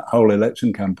during that whole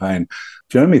election campaign.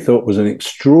 Jeremy Thorpe was an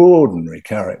extraordinary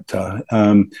character.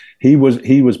 He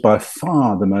was by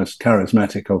far the most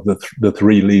charismatic of the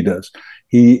three leaders.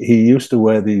 He used to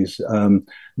wear these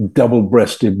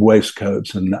double-breasted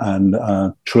waistcoats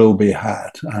and trilby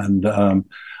hat, and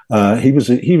he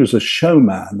was a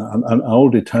showman, an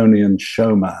old Etonian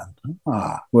showman.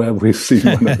 Well, we've seen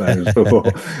one of those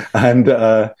before. And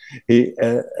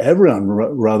everyone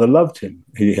rather loved him.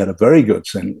 He had a very good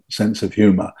sense of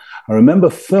humour. I remember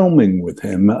filming with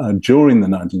him during the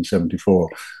 1974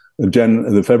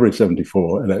 the February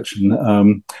 74 election,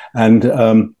 and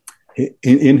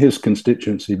in his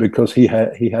constituency, because he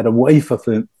had a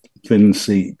wafer-thin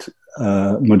seat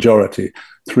majority,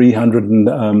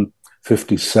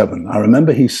 357. I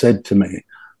remember he said to me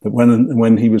that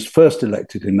when he was first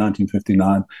elected in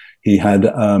 1959, he had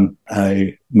a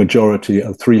majority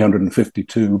of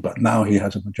 352, but now he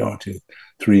has a majority of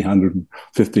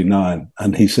 359.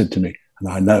 And he said to me, and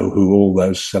I know who all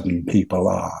those 7 people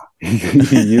are.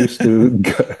 He used to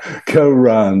go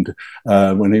around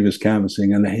when he was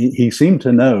canvassing, and he seemed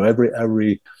to know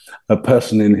every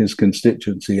person in his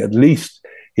constituency. At least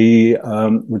he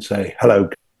would say, "Hello,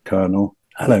 Colonel,"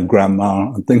 "Hello,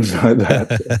 Grandma," and things like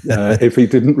that, if he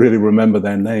didn't really remember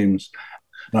their names.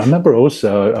 And I remember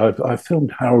also I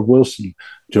filmed Harold Wilson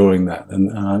during that,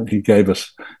 and he gave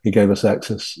us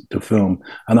access to film.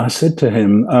 And I said to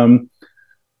him,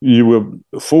 "You were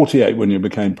 48 when you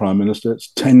became Prime Minister.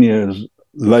 It's 10 years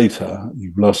later.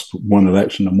 You've lost one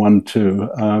election and won 2.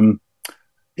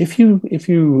 If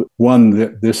you won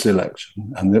this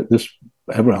election, and this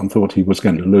everyone thought he was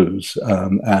going to lose,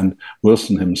 and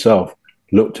Wilson himself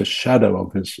looked a shadow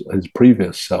of his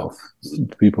previous self.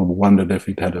 People wondered if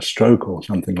he'd had a stroke or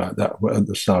something like that at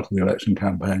the start of the election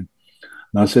campaign."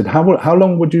 And I said, "How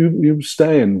long would you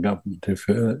stay in government if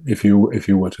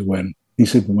you were to win?" He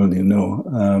said, "Well,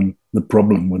 the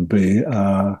problem would be,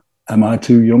 am I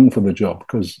too young for the job?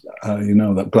 Because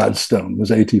that Gladstone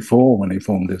was 84 when he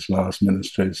formed his last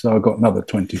ministry, so I've got another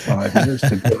 25 years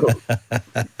to go."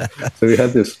 So he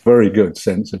had this very good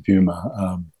sense of humour,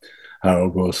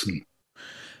 Harold Wilson.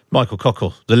 Michael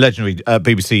Cockle, the legendary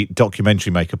BBC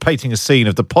documentary maker, painting a scene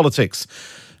of the politics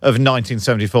of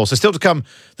 1974. So still to come,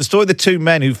 the story of the 2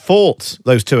 men who fought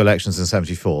those 2 elections in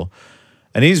 74.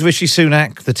 And is Rishi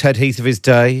Sunak the Ted Heath of his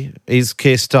day? Is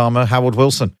Keir Starmer Harold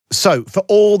Wilson? So, for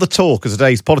all the talk of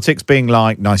today's politics being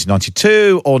like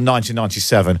 1992 or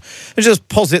 1997, and just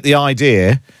posit the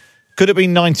idea, could it be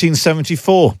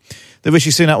 1974? That Rishi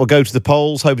Sunak will go to the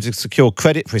polls, hoping to secure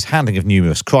credit for his handling of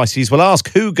numerous crises. We'll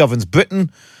ask who governs Britain,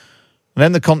 and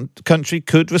then the country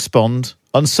could respond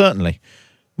uncertainly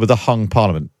with a hung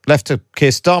parliament. Left to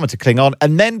Keir Starmer to cling on,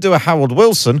 and then do a Harold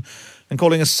Wilson and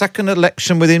calling a second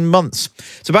election within months.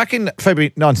 So back in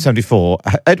February 1974,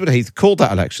 Edward Heath called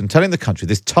that election, telling the country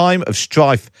this time of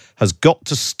strife has got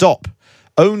to stop.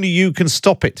 Only you can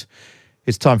stop it.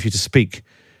 It's time for you to speak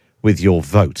with your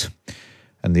vote.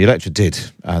 And the electorate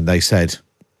did, and they said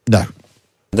no.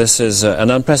 This is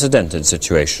an unprecedented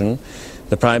situation.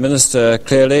 The Prime Minister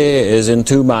clearly is in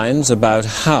 2 minds about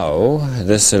how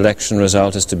this election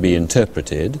result is to be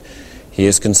interpreted. He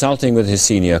is consulting with his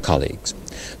senior colleagues.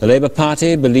 The Labour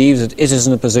Party believes that it is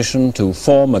in a position to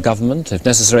form a government, if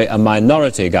necessary a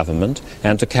minority government,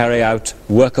 and to carry out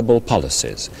workable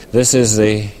policies. This is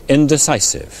the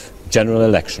indecisive general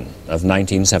election of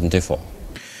 1974.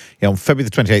 Yeah, on February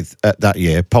the 28th that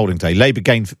year, polling day, Labour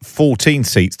gained 14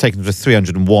 seats, taking them to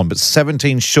 301, but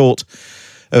 17 short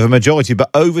of a majority, but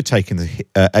overtaking the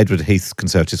Edward Heath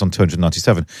Conservatives on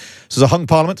 297. So as a hung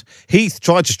parliament, Heath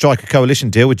tried to strike a coalition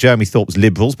deal with Jeremy Thorpe's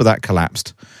Liberals, but that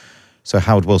collapsed. So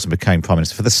Harold Wilson became Prime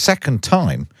Minister for the second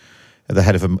time at the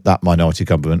head of that minority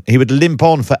government. He would limp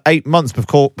on for 8 months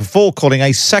before calling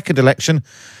a second election,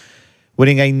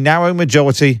 winning a narrow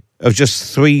majority of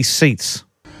just 3 seats.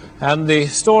 And the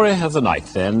story of the night,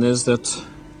 then, is that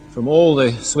from all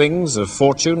the swings of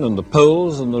fortune and the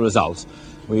polls and the results,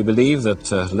 we believe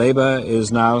that Labour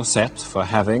is now set for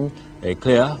having a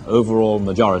clear overall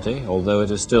majority, although it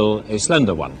is still a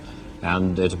slender one.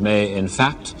 And it may, in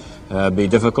fact, be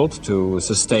difficult to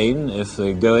sustain if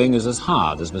the going is as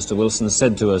hard as Mr. Wilson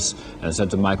said to us and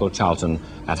said to Michael Charlton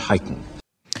at Huyton.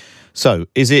 So,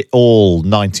 is it all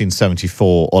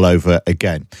 1974 all over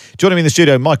again? Joining me in the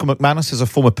studio, Michael McManus is a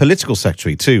former political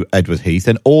secretary to Edward Heath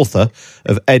and author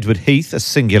of Edward Heath, A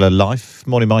Singular Life.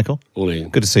 Morning, Michael. Morning.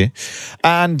 Good to see you.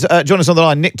 And joining us on the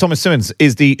line, Nick Thomas-Symonds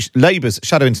is the Labour's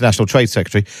Shadow International Trade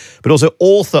Secretary, but also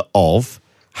author of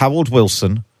Harold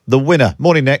Wilson, The Winner.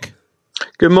 Morning, Nick.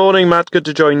 Good morning, Matt. Good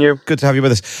to join you. Good to have you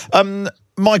with us.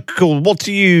 Michael, what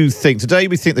do you think? Today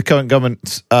we think the current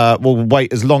government will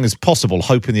wait as long as possible,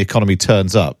 hoping the economy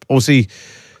turns up. Obviously,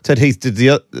 Ted Heath did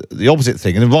the opposite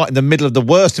thing, and then right in the middle of the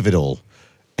worst of it all,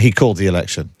 he called the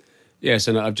election. Yes,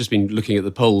 and I've just been looking at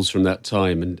the polls from that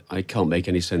time, and I can't make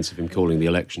any sense of him calling the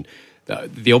election.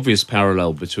 The obvious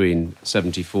parallel between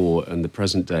 74 and the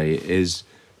present day is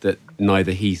that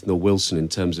neither Heath nor Wilson, in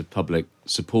terms of public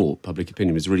support, public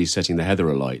opinion, was really setting the heather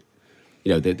alight.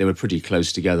 they were pretty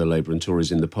close together, Labour and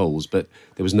Tories, in the polls, but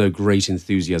there was no great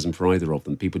enthusiasm for either of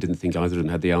them. People didn't think either of them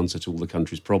had the answer to all the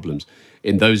country's problems.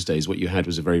 In those days, what you had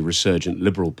was a very resurgent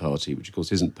Liberal Party, which, of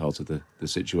course, isn't part of the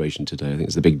situation today. I think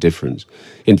it's the big difference.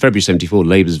 In February 74,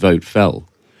 Labour's vote fell.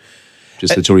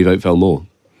 Just the Tory vote fell more.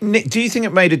 Nick, do you think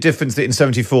it made a difference that in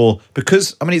 74,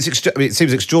 because, it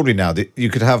seems extraordinary now that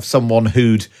you could have someone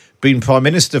who'd been Prime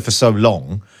Minister for so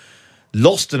long,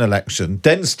 lost an election,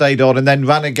 then stayed on and then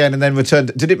ran again and then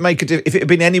returned. Did it make a difference? If it had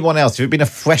been anyone else, if it had been a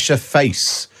fresher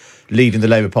face leading the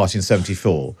Labour Party in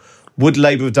 74, would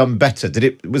Labour have done better?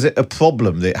 Was it a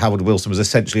problem that Harold Wilson was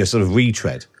essentially a sort of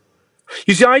retread?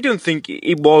 You see, I don't think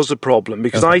it was a problem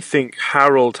because I think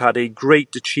Harold had a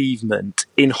great achievement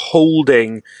in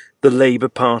holding the Labour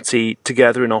Party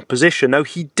together in opposition. Now,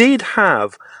 he did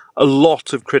have a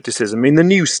lot of criticism. I mean, the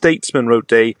New Statesman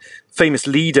wrote a famous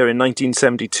leader in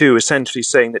 1972 essentially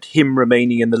saying that him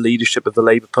remaining in the leadership of the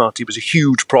Labour Party was a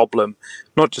huge problem,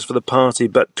 not just for the party,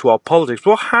 but to our politics.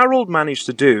 What Harold managed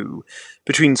to do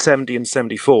between 70 and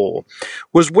 74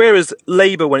 was, whereas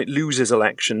Labour, when it loses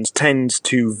elections, tends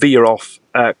to veer off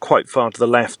quite far to the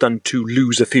left and to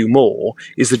lose a few more,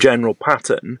 is the general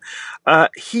pattern,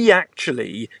 he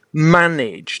actually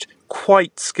managed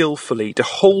quite skillfully to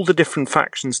hold the different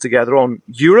factions together on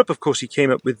Europe. Of course, he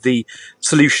came up with the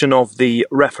solution of the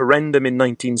referendum in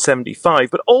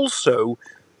 1975, but also,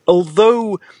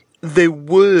 although there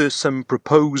were some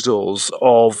proposals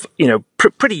of,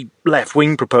 pretty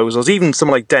left-wing proposals, even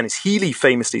someone like Dennis Healey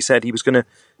famously said he was going to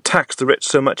tax the rich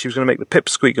so much he was going to make the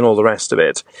pipsqueak and all the rest of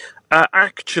it.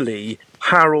 Actually,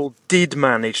 Harold did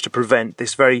manage to prevent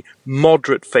this very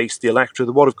moderate face of the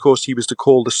electorate, what, of course, he was to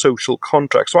call the social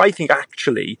contract. So I think,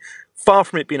 actually, far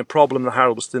from it being a problem that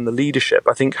Harold was still in the leadership,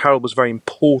 I think Harold was very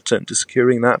important to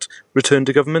securing that return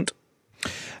to government.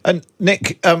 And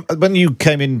Nick, when you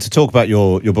came in to talk about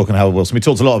your book on Harold Wilson, we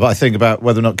talked a lot about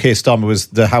whether or not Keir Starmer was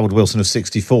the Harold Wilson of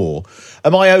 64.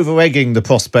 Am I over-egging the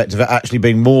prospect of it actually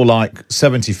being more like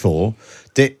 74?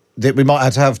 That we might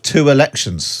have to have two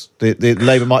elections. The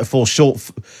Labour might fall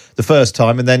short the first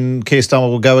time and then Keir Starmer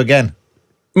will go again.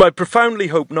 I profoundly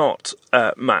hope not,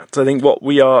 Matt. I think what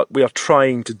we are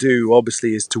trying to do,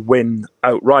 obviously, is to win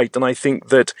outright. And I think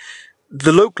that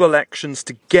the local elections,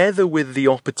 together with the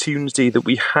opportunity that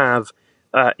we have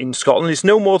in Scotland, it's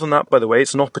no more than that, by the way,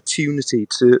 it's an opportunity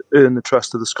to earn the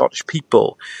trust of the Scottish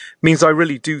people, means I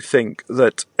really do think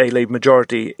that a Labour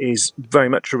majority is very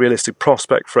much a realistic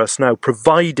prospect for us now,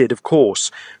 provided, of course,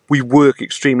 we work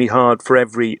extremely hard for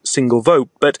every single vote.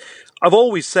 But I've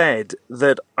always said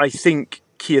that I think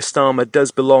Keir Starmer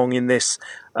does belong in this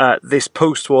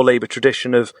post-war Labour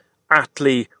tradition of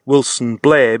Attlee, Wilson,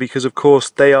 Blair, because, of course,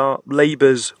 they are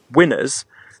Labour's winners.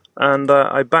 And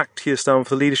I backed Keir Starmer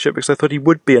for the leadership because I thought he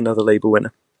would be another Labour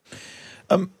winner.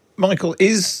 Michael,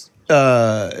 is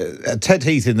Ted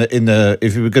Heath in the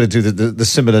if we were going to do the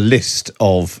similar list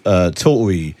of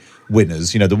Tory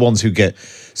winners, the ones who get,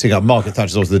 Margaret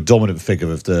Thatcher's always the dominant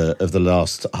figure of the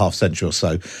last half century or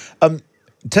so.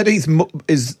 Ted Heath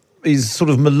is sort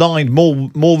of maligned,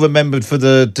 more remembered for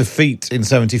the defeat in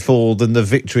 74 than the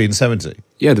victory in 70.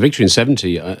 Yeah, the victory in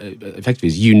 70 effectively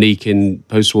is unique in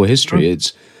post-war history.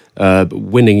 It's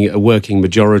winning a working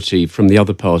majority from the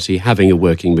other party, having a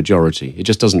working majority. It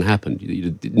just doesn't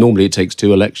happen. Normally it takes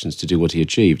two elections to do what he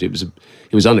achieved. It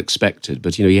was unexpected,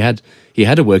 but he had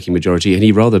a working majority and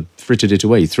he rather frittered it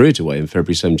away. He threw it away in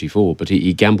February 74, but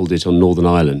he gambled it on Northern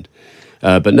Ireland.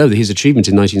 But no, his achievement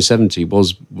in 1970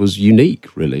 was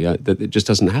unique, really. That it just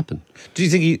doesn't happen. Do you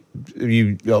think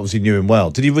you obviously knew him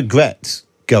well, did he regret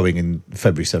going in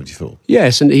February 74?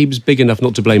 Yes, and he was big enough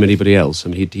not to blame anybody else. I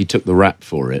mean, he took the rap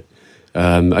for it.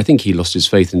 I think he lost his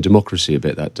faith in democracy a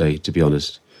bit that day, to be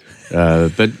honest.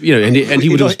 But he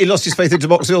would he lost his faith in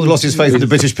democracy or lost his faith in the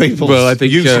British people. Well, I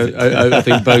think I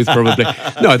think both probably.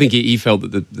 No, I think he felt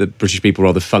that the British people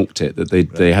rather funked it, that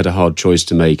they had a hard choice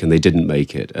to make and they didn't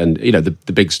make it. And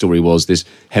the big story was this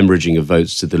hemorrhaging of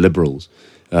votes to the Liberals.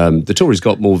 The Tories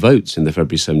got more votes in the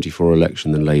February 74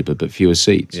 election than Labour, but fewer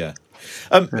seats. Yeah.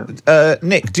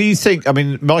 Nick, do you think,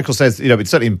 Michael says, it's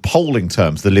certainly in polling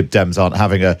terms, the Lib Dems aren't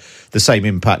having the same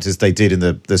impact as they did in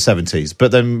the 70s.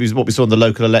 But then what we saw in the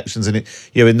local elections, and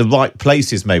in the right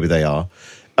places, maybe they are.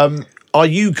 Are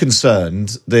you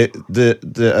concerned that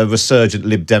a resurgent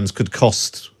Lib Dems could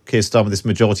cost Keir Starmer this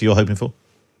majority you're hoping for?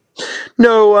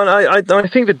 No, and I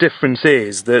think the difference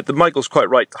is that Michael's quite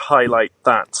right to highlight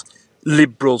that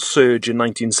Liberal surge in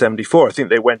 1974. I think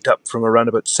they went up from around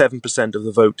about 7% of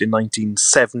the vote in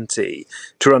 1970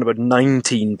 to around about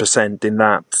 19% in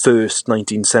that first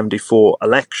 1974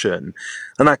 election.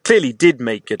 And that clearly did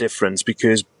make a difference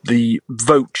because the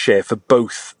vote share for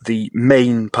both the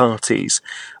main parties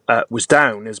was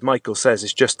down. As Michael says,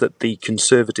 it's just that the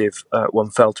Conservative one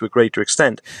fell to a greater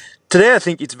extent. Today, I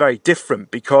think it's very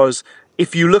different because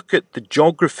if you look at the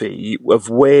geography of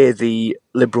where the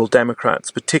Liberal Democrats,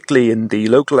 particularly in the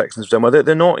local elections, have done, well,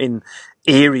 they're not in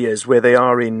areas where they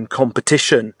are in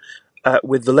competition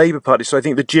with the Labour Party. So I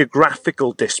think the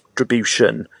geographical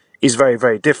distribution is very,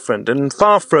 very different. And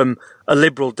far from a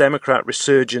Liberal Democrat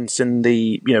resurgence in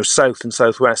the south and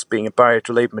southwest being a barrier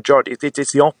to a Labour majority,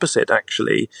 it's the opposite,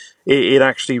 actually. It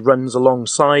actually runs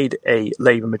alongside a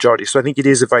Labour majority. So I think it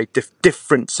is a very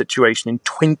different situation in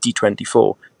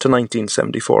 2024 to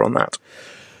 1974 on that.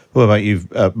 What about you,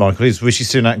 Michael? Is Rishi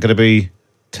Sunak going to be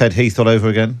Ted Heath all over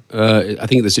again? I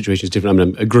think the situation is different.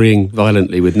 I'm agreeing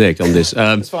violently with Nick on this.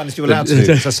 It's fine if you're allowed to.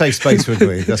 It's a safe space to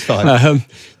agree. That's fine.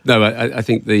 I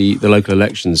think the local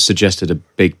elections suggested a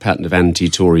big pattern of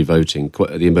anti-Tory voting.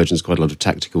 The emergence of quite a lot of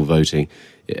tactical voting.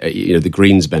 The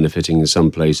Greens benefiting in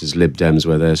some places, Lib Dems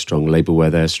where they're strong, Labour where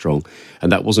they're strong.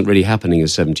 And that wasn't really happening in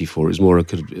 74. It was more a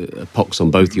pox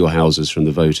on both your houses from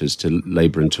the voters to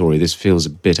Labour and Tory. This feels a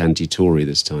bit anti-Tory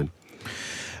this time.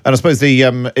 And I suppose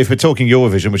if we're talking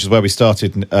Eurovision, which is where we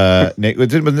started, Nick,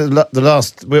 when we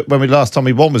last time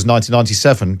we won was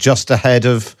 1997, just ahead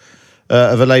of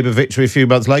a Labour victory a few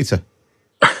months later.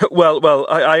 Well,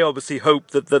 I obviously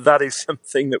hope that is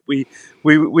something that we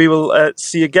will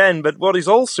see again. But what is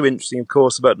also interesting, of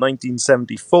course, about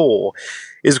 1974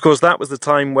 is, of course, that was the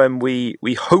time when we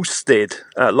hosted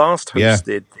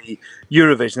the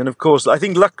Eurovision. And, of course, I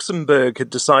think Luxembourg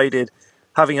had decided,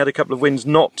 having had a couple of wins,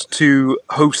 not to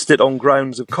host it on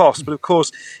grounds of cost. But, of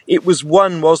course, it was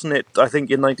won, wasn't it, I think,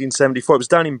 in 1974. It was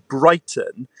down in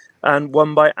Brighton and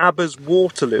won by ABBA's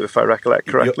Waterloo, if I recollect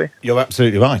correctly. You're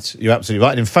absolutely right. You're absolutely right.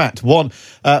 And in fact,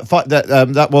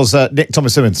 that was Nick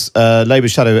Thomas-Simmons, Labour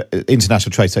Shadow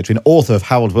International Trade Secretary and author of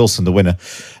Harold Wilson, the winner.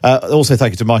 Also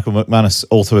thank you to Michael McManus,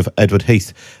 author of Edward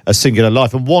Heath, A Singular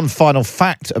Life. And one final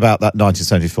fact about that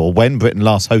 1974, when Britain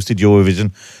last hosted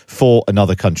Eurovision for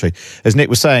another country. As Nick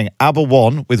was saying, ABBA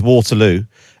won with Waterloo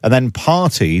and then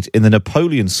partied in the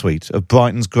Napoleon Suite of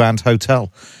Brighton's Grand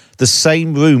Hotel. The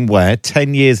same room where,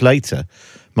 10 years later,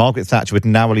 Margaret Thatcher would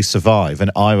narrowly survive an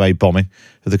IRA bombing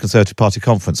of the Conservative Party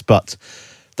conference. But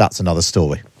that's another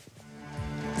story.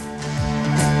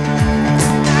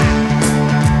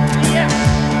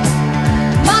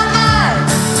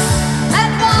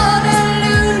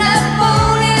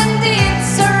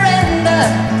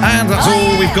 And that's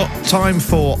all we've got time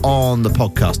for on the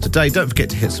podcast today. Don't forget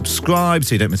to hit subscribe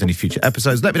so you don't miss any future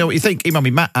episodes. Let me know what you think. Email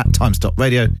me,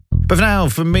 matt@times.radio. But for now,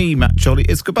 from me, Matt Chorley,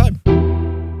 it's goodbye.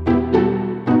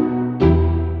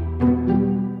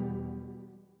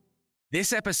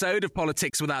 This episode of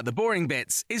Politics Without the Boring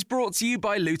Bits is brought to you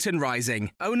by Luton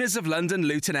Rising, owners of London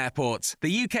Luton Airport,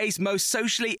 the UK's most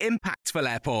socially impactful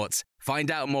airport.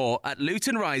 Find out more at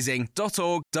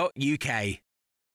lutonrising.org.uk.